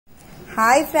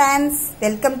Hi friends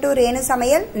welcome to Renu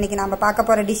சமையல் இன்னைக்கு நாம பார்க்க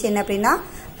போற டிஷ் என்ன அப்படினா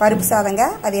பருப்பு சாதங்க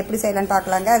அது எப்படி செய்யலாம்னு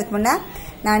பார்க்கலாங்க அதுக்கு முன்ன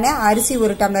நான் அரிசி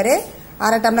 1 டம்ளர்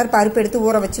 1/2 டம்ளர் பருப்பு எடுத்து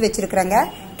ஊற வச்சு வெச்சிருக்கேங்க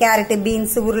கேரட்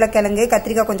பீன்ஸ் உருளைக்கிழங்கு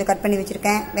கத்திரிக்காய் கொஞ்சம் கட் பண்ணி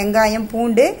வெச்சிருக்கேன் வெங்காயம்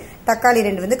பூண்டு தக்காளி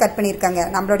ரெண்டு வந்து கட் பண்ணிருக்கேங்க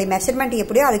நம்மளுடைய மெஷர்மென்ட்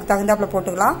எப்படியோ அதுக்கு தகுந்தாப்ல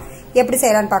போட்டுக்கலாம் எப்படி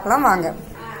செய்யலாம்னு பார்க்கலாம் வாங்க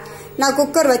நான்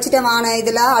குக்கர் வச்சிட்டேன் வான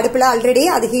இதுல அடுப்புல ஆல்ரெடி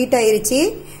அது ஹீட் ஆயிருச்சு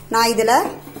நான் இதுல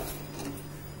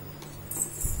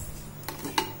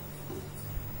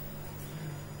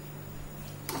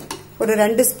ஒரு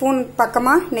 2 ஸ்பூன்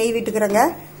பக்கமா நெய் விட்டுக்கறங்க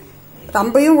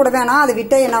ரொம்பவும் கூட வேணாம் அது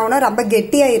விட்டா என்ன ஆகும்னா ரொம்ப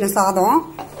கெட்டியாயிரும் சாதம்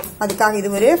அதுக்காக இது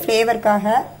ஒரு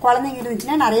ஃப்ளேவர்க்காக குழந்தைங்க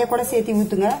இருந்துச்சுன்னா நிறைய கூட சேர்த்து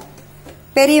ஊத்துங்க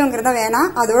பெரியவங்க இருந்தா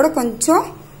வேணாம் அதோட கொஞ்சம்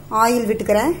ஆயில்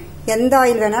விட்டுக்கறேன் எந்த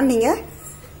ஆயில் வேணாலும் நீங்க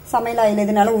சமையல் ஆயில்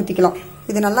எதுனாலும் ஊத்திக்கலாம்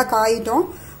இது நல்லா காயிட்டோம்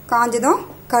காஞ்சதும்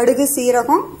கடுகு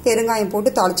சீரகம் பெருங்காயம்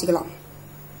போட்டு தாளிச்சுக்கலாம்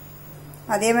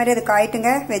அதே மாதிரி அது காயிட்டுங்க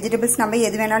வெஜிடபிள்ஸ் நம்ம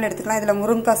எது வேணாலும் எடுத்துக்கலாம் இதுல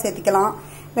முருங்கைக்காய் சேர்த்துக்கலாம்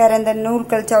வேற எந்த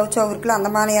நூல்கள் சவுச்சவு இருக்குல்ல அந்த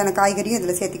மாதிரியான காய்கறியும்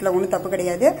இதுல சேர்த்துக்கலாம் ஒன்றும் தப்பு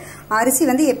கிடையாது அரிசி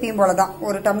வந்து எப்பயும் போலதான்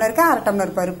 1 டம்ளருக்கு 1/2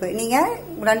 டம்ளர் பருப்பு நீங்க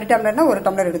 2 டம்ளர்னா 1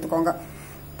 டம்ளர் எடுத்துக்கோங்க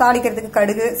தாளிக்கிறதுக்கு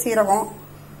கடுகு சீரகம்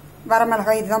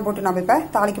வரமிளகாய் இதுதான் போட்டு நம்ம இப்ப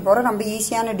தாளிக்க போறோம் ரொம்ப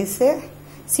ஈஸியான டிஷ்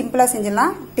சிம்பிளா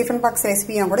செஞ்சிடலாம் டிஃபன் பாக்ஸ்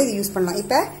ரெசிபியும் கூட இது யூஸ் பண்ணலாம்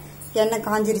இப்ப எண்ணெய்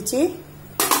காஞ்சிருச்சு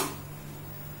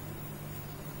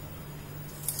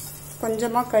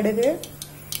கொஞ்சமா கடுகு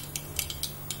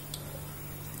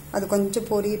அது கொஞ்சம்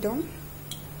பொரியட்டும்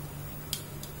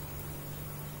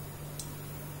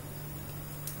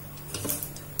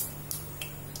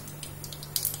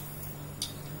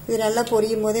இது நல்லா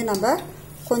பொரியும் போதே நம்ம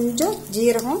கொஞ்சம்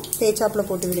ஜீரகம் தேய்ச்சாப்புல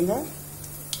போட்டு விடுங்க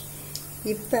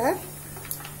இப்ப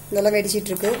இதெல்லாம்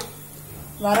வெடிச்சிட்டு இருக்கு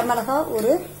வரமிளகாய்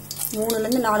ஒரு 3ல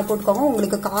இருந்து 4 போட்டுக்கோங்க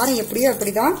உங்களுக்கு காரம் எப்படியோ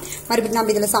அப்படிதான் மறுபடியும்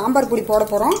நம்ம இதுல சாம்பார் பொடி போட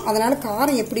போறோம் அதனால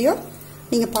காரம் எப்படியோ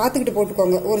நீங்க பாத்துக்கிட்டு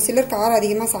போட்டுக்கோங்க ஒரு சிலர் காரம்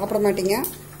அதிகமா சாப்பிட மாட்டீங்க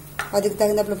அதுக்கு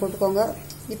தகுந்தாப்புல போட்டுக்கோங்க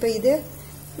இப்போ இது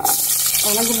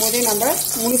வணங்கும் போதே நம்ம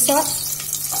முழுசா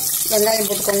வெங்காயம்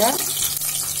போட்டுக்கோங்க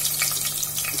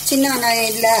சின்ன வெங்காயம்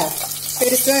இல்ல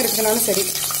பெருசா இருக்குனாலும் சரி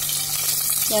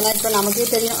ஏன்னா இப்ப நமக்கே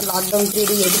தெரியும் லாக்டவுன்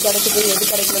பீரியட் எது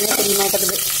கிடைக்குதுன்னு தெரிய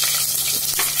மாட்டேங்குது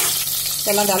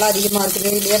எல்லாம் விலை அதிகமா இருக்குது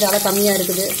இல்லையா விலை கம்மியா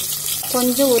இருக்குது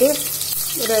கொஞ்சம் ஒரு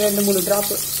 2-3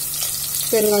 டிராப்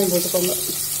பெருங்காயம் போட்டுக்கோங்க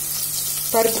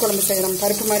பருப்பு குழம்பு செய்யறோம்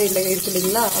பருப்பு மாதிரி இல்லை இருக்கு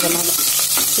இல்லைங்களா அதனால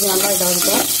இது நல்லா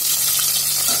இதாகட்டும்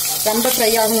ரொம்ப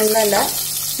ஃப்ரை ஆகணும்லாம் இல்லை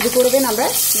இது கூடவே நம்ம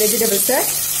வெஜிடபிள்ஸை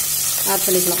ஆட்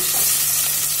பண்ணிக்கலாம்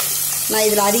நான்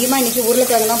இதில் அதிகமாக இன்னைக்கு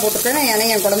உருளைக்கிழங்கு தான் போட்டிருக்கேன் ஏன்னா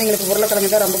என் குழந்தைங்களுக்கு உருளைக்கிழங்கு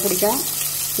தான் ரொம்ப பிடிக்கும்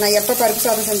நான் எப்போ பருப்பு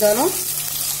சாதம் செஞ்சாலும்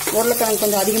உருளைக்கிழங்கு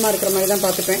கொஞ்சம் அதிகமாக இருக்கிற மாதிரி தான்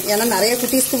பார்த்துப்பேன் ஏன்னா நிறைய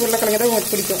குட்டீஸ்க்கு உருளைக்கிழங்கு தான்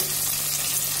உங்களுக்கு பிடிக்கும்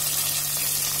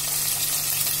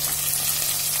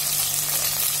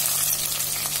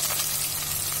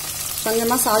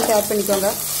கொஞ்சமாக சால்ட் ஆட் பண்ணிக்கோங்க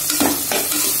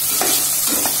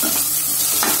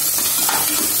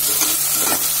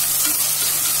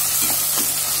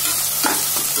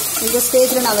இந்த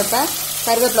ஸ்டேஜில் நான் இப்போ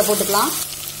கருவேப்பிலை போட்டுக்கலாம்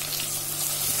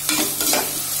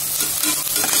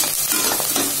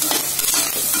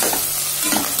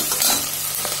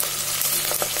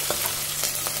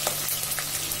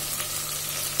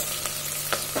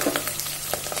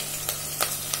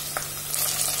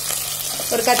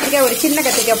ஒரு கத்திரிக்காய் ஒரு சின்ன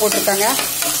கத்திரிக்காய் போட்டிருக்காங்க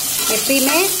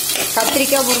எப்பயுமே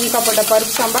கத்திரிக்காய் முருங்கைக்காய் போட்ட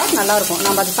பருப்பு சாம்பார் நல்லா இருக்கும்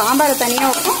நம்ம அது சாம்பாரை தனியாக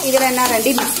வைப்போம் இதில் என்ன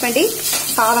ரெண்டையும் மிக்ஸ் பண்ணி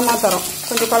சாதமாக தரோம்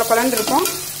கொஞ்சம் கொலன்னு இருக்கும்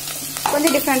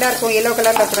கொஞ்சம் டிஃப்ரெண்டாக இருக்கும் எல்லோ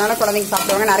கலரில் இருக்கிறனால குழந்தைங்க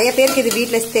சாப்பிடுவாங்க நிறைய பேருக்கு இது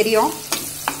வீட்டில் தெரியும்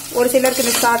ஒரு சிலருக்கு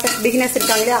இந்த ஸ்டார்டர்ஸ் பிகினர்ஸ்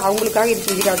இருக்காங்களே அவங்களுக்காக இது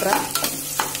செஞ்சு காட்டுறேன்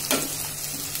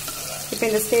இப்போ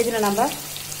இந்த ஸ்டேஜில் நம்ம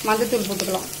மஞ்சத்தூள்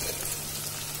போட்டுக்கலாம்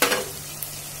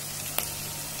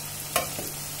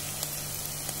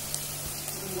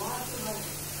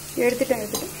எடுத்துட்டேன்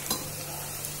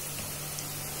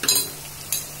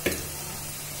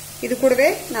இது கூடவே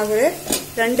நான் ஒரு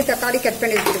 2 தக்காளி கட்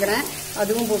பண்ணி வச்சிருக்கிறேன்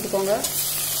அதுவும் போட்டுக்கோங்க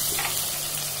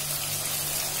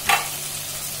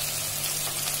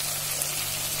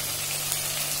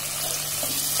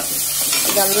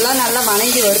இதெல்லாம் நல்லா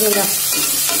வணங்கி வரணுங்க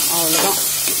அவ்வளோதான்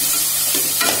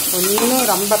ஒன்றும்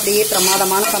ரொம்ப அப்படியே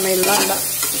பிரமாதமான சமையல்லாம் இல்லை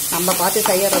நம்ம பார்த்து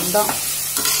செய்யறது தான்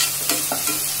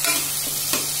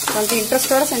கொஞ்சம்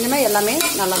இன்ட்ரெஸ்டோட செஞ்சோம்னா எல்லாமே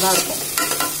நல்லா தான் இருக்கும்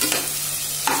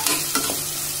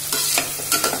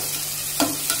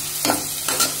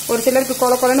ஒரு சிலருக்கு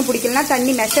கொலன்னு பிடிக்கலன்னா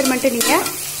தண்ணி மெஷர்மெண்ட் நீங்க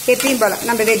எப்பயும் போல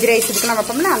நம்ம வெஜ் ரைஸ் இதுக்கெல்லாம்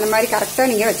வைப்போம்னா அந்த மாதிரி கரெக்டா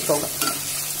நீங்க வச்சுக்கோங்க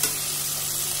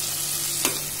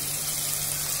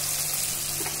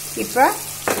இப்ப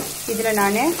இதுல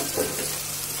நானு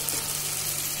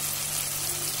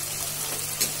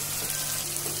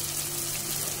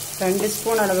ரெண்டு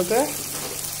ஸ்பூன் அளவுக்கு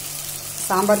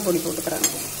சாம்பார் பொடி போட்டுக்கிறேன்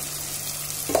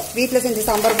வீட்டில் செஞ்ச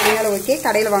சாம்பார் பொடினால ஓகே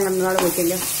கடையில் வாங்கினதுனால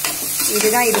ஓகேங்க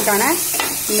இதுதான் இதுக்கான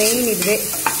மெயின். இதுவே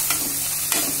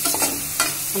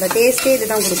அந்த டேஸ்ட்டே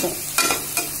இதுதான் கொடுக்கும்.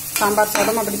 சாம்பார்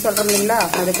சாதம் அப்படி சொல்கிறோம் இல்லைங்களா,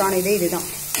 அதுக்கான இதுதான்.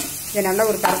 இதை நல்லா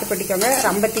ஒரு கரத்து பட்டிக்கோங்க.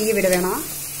 ரொம்ப தீய விட வேணாம்,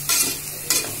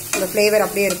 அந்த ஃப்ளேவர்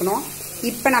அப்படியே இருக்கணும்.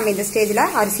 இப்போ நம்ம இந்த ஸ்டேஜில்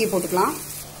அரிசியை போட்டுக்கலாம்.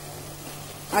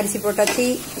 அரிசி போட்டாச்சு,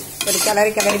 ஒரு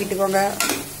கிளறி விட்டுக்கோங்க.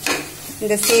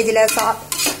 இந்த ஸ்டேஜில்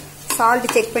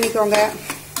சால்ட் செக் பண்ணிக்கோங்க.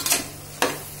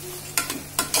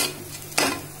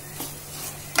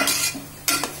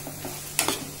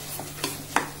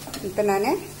 இப்போ நான்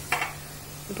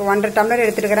 1.5 டம்ளர்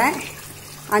எடுத்துருக்கிறேன்.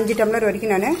 5 டம்ளர்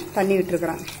வரைக்கும் நான் தண்ணி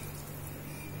விட்டுருக்குறேன்.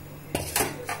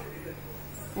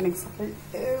 எனக்கு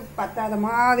சால்ட்டு பத்தாத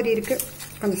மாதிரி இருக்குது,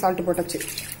 கொஞ்சம் சால்ட்டு போட்டாச்சு.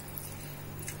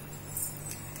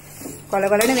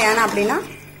 கொலன்னு வேணாம் அப்படின்னா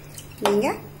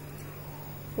நீங்கள்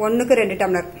 1க்கு 2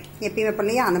 டம்ளர் எப்பயுமே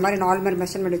பண்ணலையா, அந்த மாதிரி நார்மல்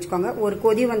மெஷர்மெண்ட் வச்சுக்கோங்க. ஒரு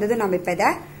கொதி வந்தது நம்ம இப்போ இதை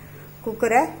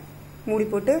குக்கரை மூடி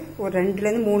போட்டு ஒரு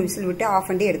 2லேருந்து 3 விசில் விட்டு ஆஃப்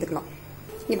பண்ணி எடுத்துக்கலாம்.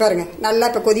 இப்போ பாருங்க, நல்லா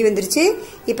இப்போ கொதி வந்துருச்சு.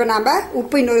 இப்போ நம்ம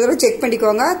உப்பு இன்னொரு தடவை செக்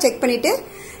பண்ணிக்கோங்க. செக் பண்ணிவிட்டு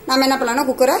நம்ம என்ன பண்ணலாம்னா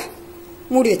குக்கரை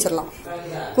மூடி வச்சிடலாம்.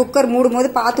 குக்கர் மூடும் போது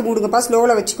பார்த்து மூடுங்கப்பா,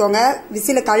 ஸ்லோவில் வச்சுக்கோங்க.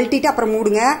 விசிலை கழட்டிட்டு அப்புறம்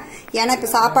மூடுங்க. ஏன்னா இப்போ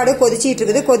சாப்பாடு கொதிச்சிட்டு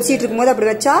இருக்குது. கொதிச்சிட்டு இருக்கும்போது அப்படி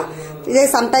வச்சா இதே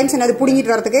சம்டைம்ஸ் என்னது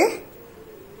பிடுங்கிட்டு வரதுக்கு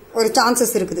ஒரு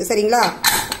சான்சஸ் இருக்குது. சரிங்களா?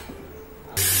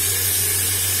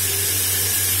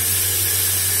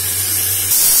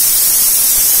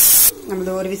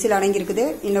 நம்மளது ஒரு விசில் அடங்கியிருக்குது.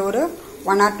 இன்னும் ஒரு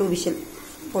 1 or 2 விசில்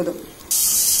போதும்.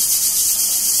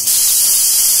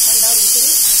 2வது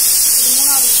விசில், இது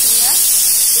 3வது விசிலுங்க.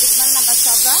 இதுக்கு மேலே நம்ம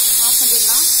ஸ்டவ்வை ஆஃப்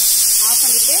பண்ணிடலாம். ஆஃப்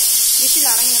பண்ணிட்டு விசில்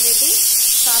அடங்கின வேட்டி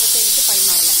சாதத்தை எடுத்து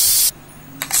பரிமாறலாம்.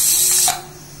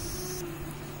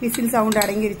 Whistle sound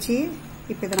அடங்கிருச்சு.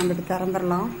 இப்போ இதை நம்ம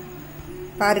திறந்துடலாம்.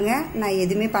 பாருங்க, நான்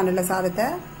எதுவுமே பண்ணல சாதத்தை,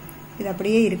 இது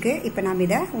அப்படியே இருக்கு. இப்போ நம்ம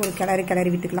இதை ஒரு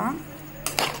கிளறி விட்டுக்கலாம்.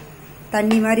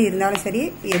 தண்ணி மாதிரி இருந்தாலும் சரி,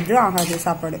 எதுவும் ஆகாது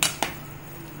சாப்பாடு.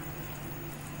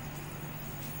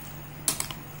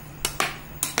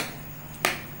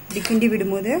 இப்படி கிண்டி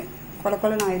விடும்போது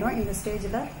கொலன்னு ஆயிரும். இந்த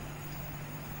ஸ்டேஜில்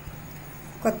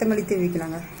கொத்தமல்லி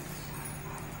தூவிக்கலாங்க.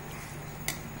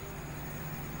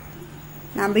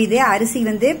 நம்ம இதே அரிசி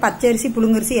பச்சரிசி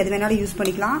புழுங்கரிசி எது வேணாலும் யூஸ்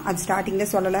பண்ணிக்கலாம். அது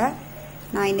ஸ்டார்டிங்கில் சொல்லலை.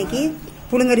 நான் இன்னைக்கு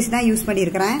புழுங்கரிசி தான் யூஸ்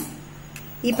பண்ணியிருக்கிறேன்.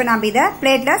 இப்போ நம்ம இதை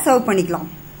பிளேட்டில் சர்வ் பண்ணிக்கலாம்.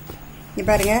 இங்கே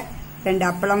பாருங்க, 2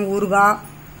 அப்பளம், ஊறுகாய்,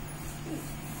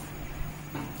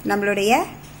 நம்மளுடைய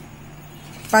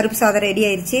பருப்பு சாதம் ரெடி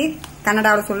ஆயிடுச்சு.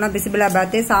 கன்னடாவில் சொல்லலாம்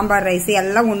பிசிபிளாபாத்து, சாம்பார் ரைஸ்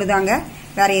எல்லாம் ஒன்று தாங்க,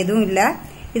 வேற எதுவும் இல்லை.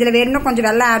 இதில் வேணும்னா கொஞ்சம்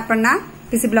வெள்ளம் ஆட் பண்ணால்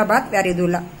பிசிபிளாபாத், வேற எதுவும்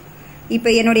இல்லை. இப்போ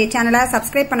என்னுடைய சேனலை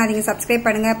சப்ஸ்கிரைப் பண்ணாதீங்க, சப்ஸ்கிரைப்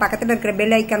பண்ணுங்க. பக்கத்தில் இருக்கிற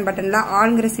பெல் ஐக்கான் பட்டனில்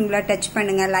ஆல்ங்கிற சிம்பிளை டச்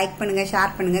பண்ணுங்க. லைக் பண்ணுங்க,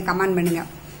 ஷேர் பண்ணுங்க, கமெண்ட் பண்ணுங்க.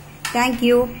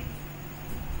 தேங்க்யூ.